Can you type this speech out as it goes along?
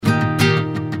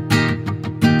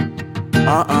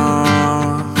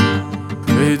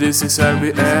Y this is el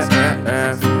Bief,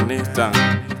 Nistan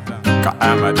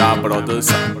KM da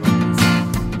produce.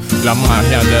 La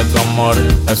magia de tu amor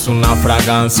es una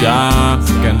fragancia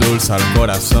que endulza el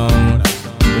corazón.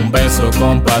 Un beso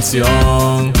con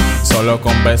pasión, solo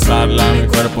con besarla mi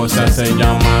cuerpo se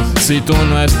llama. Si tú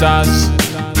no estás,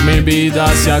 mi vida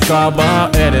se acaba.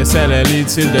 Eres el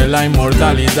elixir de la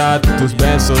inmortalidad. Tus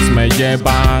besos me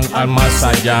llevan al más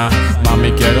allá.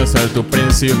 Mami, quiero ser tu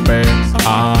príncipe.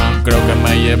 Creo que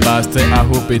me llevaste a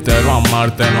Júpiter o a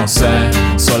Marte, no sé.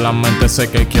 Solamente sé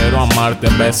que quiero amarte,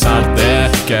 besarte.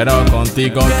 Quiero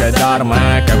contigo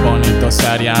quedarme. Qué bonito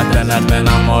sería tenerte,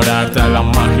 enamorarte. La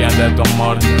magia de tu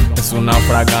amor es una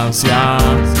fragancia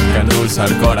que endulza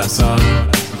el corazón.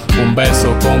 Un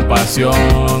beso con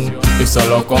pasión, y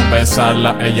solo con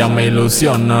besarla ella me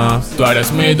ilusiona. Tú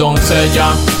eres mi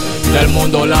doncella, del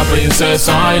mundo la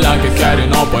princesa, y la que quiero y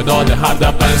no puedo dejar de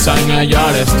pensar en ella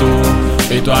eres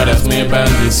tú. Y tú eres mi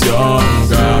bendición,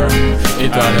 girl. Y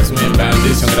tú eres mi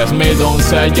bendición, eres mi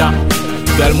doncella,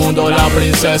 del mundo la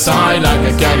princesa, y la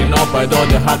que quiero y no puedo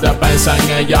dejar de pensar en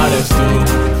ella eres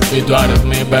tú. Y tú eres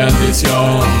mi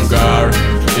bendición, girl.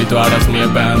 Y tú eres mi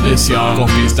bendición.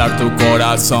 Conquistar tu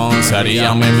corazón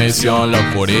sería mi misión.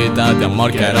 Locurita de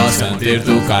amor, quiero sentir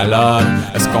tu calor.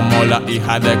 Es como la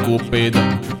hija de Cupido,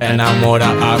 enamora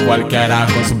a cualquiera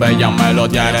con su bella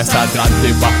melodía. Eres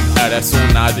atractiva, eres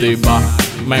una diva.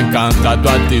 Me encanta tu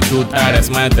actitud, eres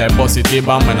mente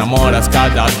positiva. Me enamoras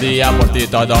cada día, por ti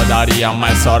todo daría.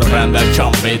 Me sorprende,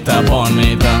 chombita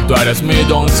bonita. Tú eres mi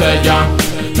doncella,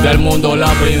 del mundo la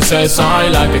princesa,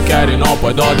 y la que quiero y no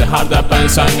puedo dejar de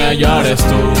pensar en ella eres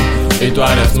tú. Y tú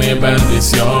eres mi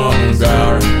bendición,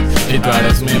 girl. Y tú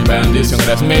eres mi bendición,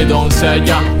 eres mi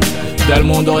doncella, del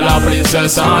mundo la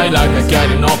princesa, y la que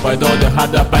quiero y no puedo dejar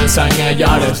de pensar en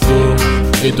ella eres tú.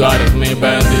 Y tú eres mi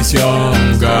bendición,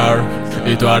 girl.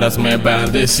 Y tú eres mi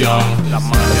bendición.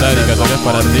 Esta dedicatoria es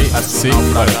para ti, así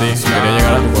para ti. Quería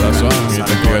llegar a tu corazón y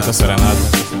te escribo esta serenata.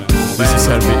 This is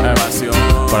el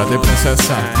Bief, para ti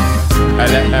princesa.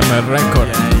 LM Record,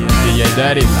 DJ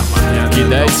Daddy, Kid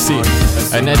Daisy,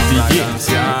 NTG,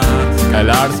 el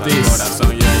artist,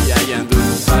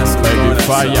 Baby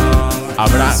Falla,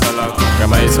 Abraham, que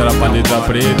me dice la pandita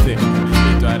pretty,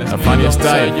 la funny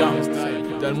style.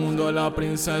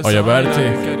 Oye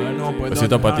Bertie,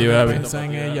 besito para ti baby.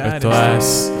 Esto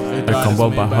es el combo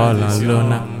bajo la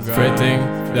luna. Fitting,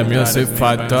 The Music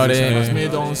Factory.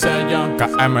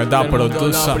 KM da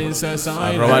produce.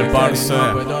 Arroba el parce,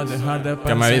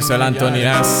 que me dice el Anthony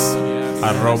S.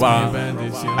 Arroba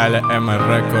LM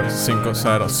Record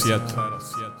 507.